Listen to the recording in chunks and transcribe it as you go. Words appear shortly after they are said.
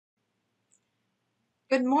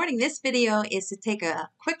Good morning. This video is to take a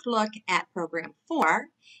quick look at Program 4.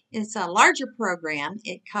 It's a larger program.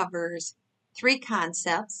 It covers three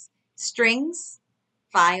concepts: strings,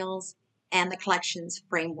 files, and the collections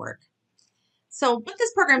framework. So what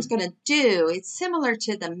this program is going to do, it's similar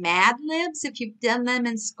to the Mad Libs if you've done them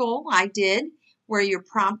in school. I did, where you're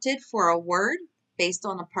prompted for a word based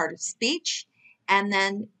on a part of speech, and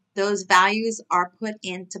then those values are put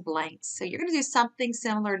into blanks. So you're going to do something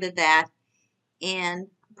similar to that in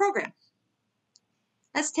the program.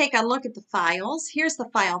 Let's take a look at the files. Here's the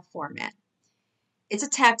file format. It's a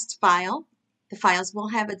text file. The files will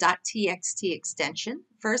have a .txt extension.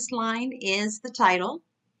 First line is the title.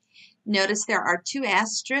 Notice there are two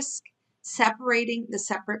asterisks separating the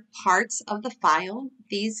separate parts of the file.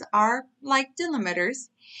 These are like delimiters.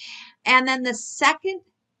 And then the second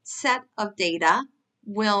set of data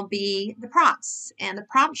will be the prompts, and the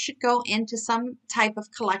prompts should go into some type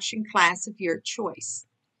of collection class of your choice.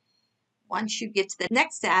 Once you get to the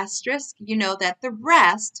next asterisk, you know that the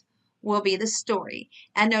rest will be the story.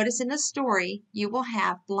 And notice in the story, you will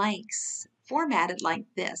have blanks formatted like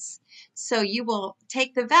this. So you will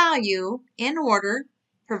take the value in order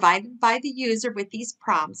provided by the user with these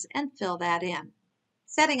prompts and fill that in.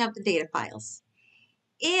 Setting up the data files.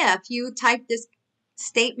 If you type this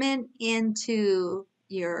statement into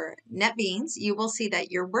your NetBeans, you will see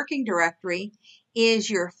that your working directory is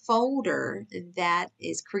your folder that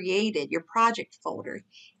is created, your project folder.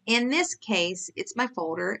 In this case, it's my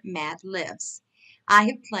folder, Mad Libs. I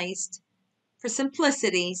have placed, for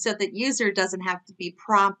simplicity, so that user doesn't have to be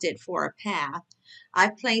prompted for a path,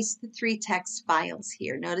 I've placed the three text files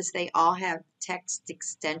here. Notice they all have text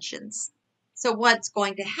extensions. So what's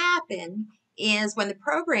going to happen is when the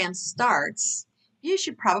program starts, you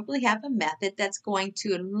should probably have a method that's going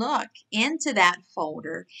to look into that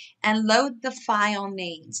folder and load the file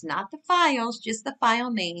names, not the files, just the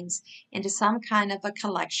file names, into some kind of a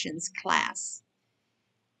collections class.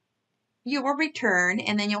 You will return,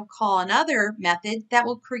 and then you'll call another method that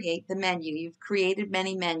will create the menu. You've created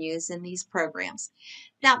many menus in these programs.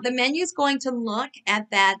 Now, the menu is going to look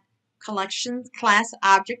at that collections class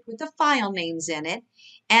object with the file names in it,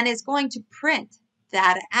 and it's going to print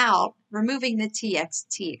that out, removing the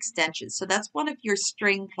txt extension. So that's one of your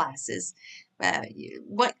string classes.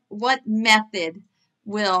 What method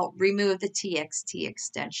will remove the txt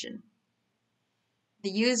extension? The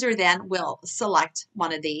user then will select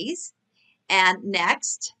one of these, and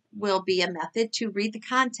next will be a method to read the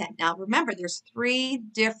content. Now remember, there's three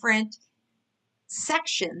different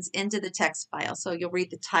sections into the text file. So you'll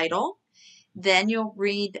read the title, then you'll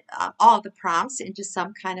read all the prompts into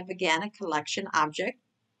some kind of, again, a collection object.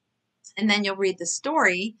 And then you'll read the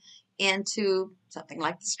story into something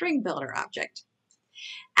like the StringBuilder object.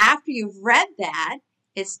 After you've read that,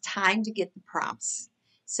 it's time to get the prompts.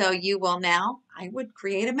 So you will now, I would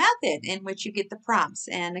create a method in which you get the prompts.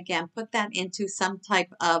 And again, put that into some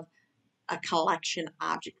type of a collection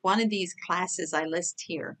object. One of these classes I list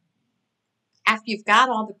here. After you've got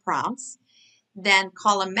all the prompts, then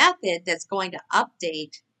call a method that's going to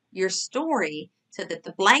update your story so that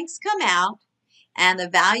the blanks come out and the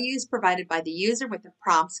values provided by the user with the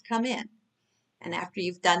prompts come in. And after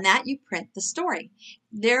you've done that, you print the story.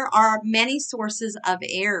 There are many sources of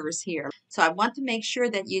errors here, so I want to make sure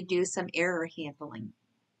that you do some error handling.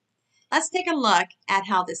 Let's take a look at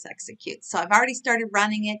how this executes. So I've already started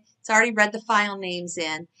running it. It's already read the file names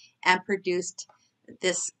in and produced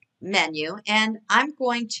this menu, and I'm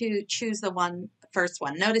going to choose the first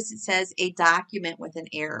one. Notice it says a document with an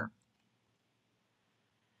error,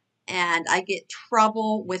 and I get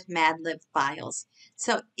trouble with MadLib files.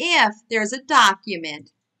 So if there's a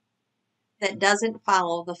document that doesn't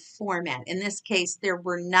follow the format, in this case there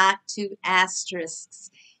were not two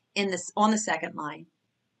asterisks on the second line,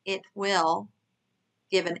 it will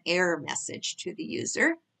give an error message to the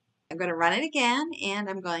user. I'm going to run it again, and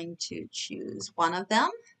I'm going to choose one of them,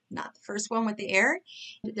 not the first one with the error.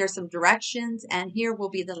 There's some directions, and here will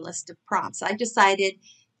be the list of prompts. I decided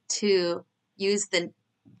to use the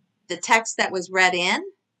text that was read in,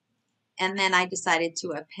 and then I decided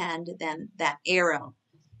to append then that arrow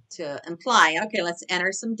to imply, okay, let's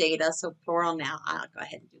enter some data. So plural now. I'll go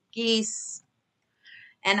ahead and do geese.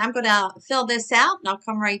 And I'm going to fill this out, and I'll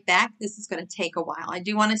come right back. This is going to take a while. I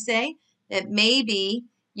do want to say that maybe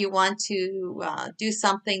you want to do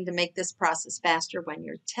something to make this process faster when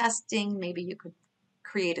you're testing. Maybe you could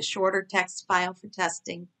create a shorter text file for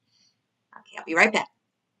testing. Okay, I'll be right back.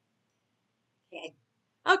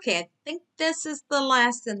 Okay, I think this is the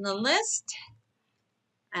last in the list.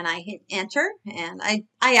 And I hit enter, and I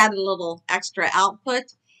added a little extra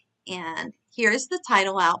output. And here's the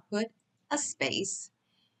title output, a space.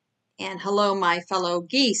 And hello, my fellow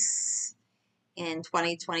geese. In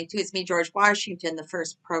 2022, it's me, George Washington, the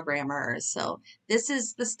first programmer. So this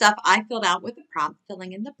is the stuff I filled out with the prompt,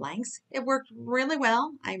 filling in the blanks. It worked really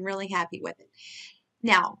well. I'm really happy with it.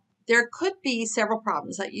 Now, there could be several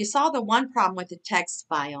problems. You saw the one problem with the text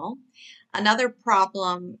file. Another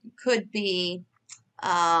problem could be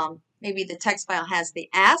maybe the text file has the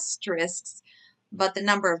asterisks, but the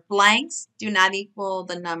number of blanks do not equal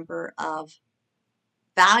the number of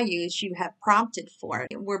values you have prompted for.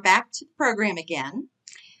 We're back to the program again.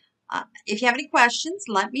 If you have any questions,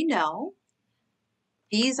 let me know.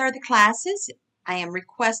 These are the classes. I am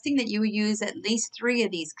requesting that you use at least 3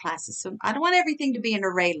 of these classes. So I don't want everything to be an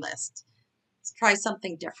array list. Let's try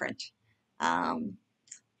something different.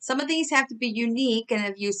 Some of these have to be unique, and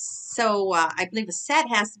I believe a set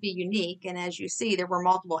has to be unique, and as you see, there were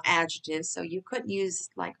multiple adjectives, so you couldn't use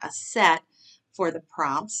like a set for the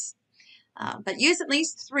prompts. But use at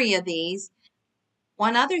least 3 of these.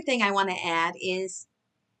 One other thing I want to add is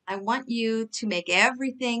I want you to make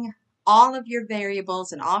everything, all of your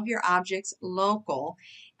variables and all of your objects local,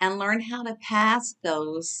 and learn how to pass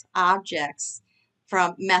those objects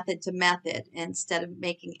from method to method instead of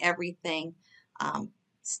making everything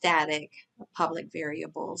static public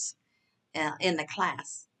variables in the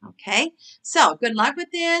class. Okay, so good luck with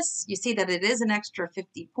this. You see that it is an extra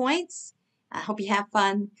 50 points. I hope you have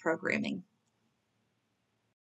fun programming.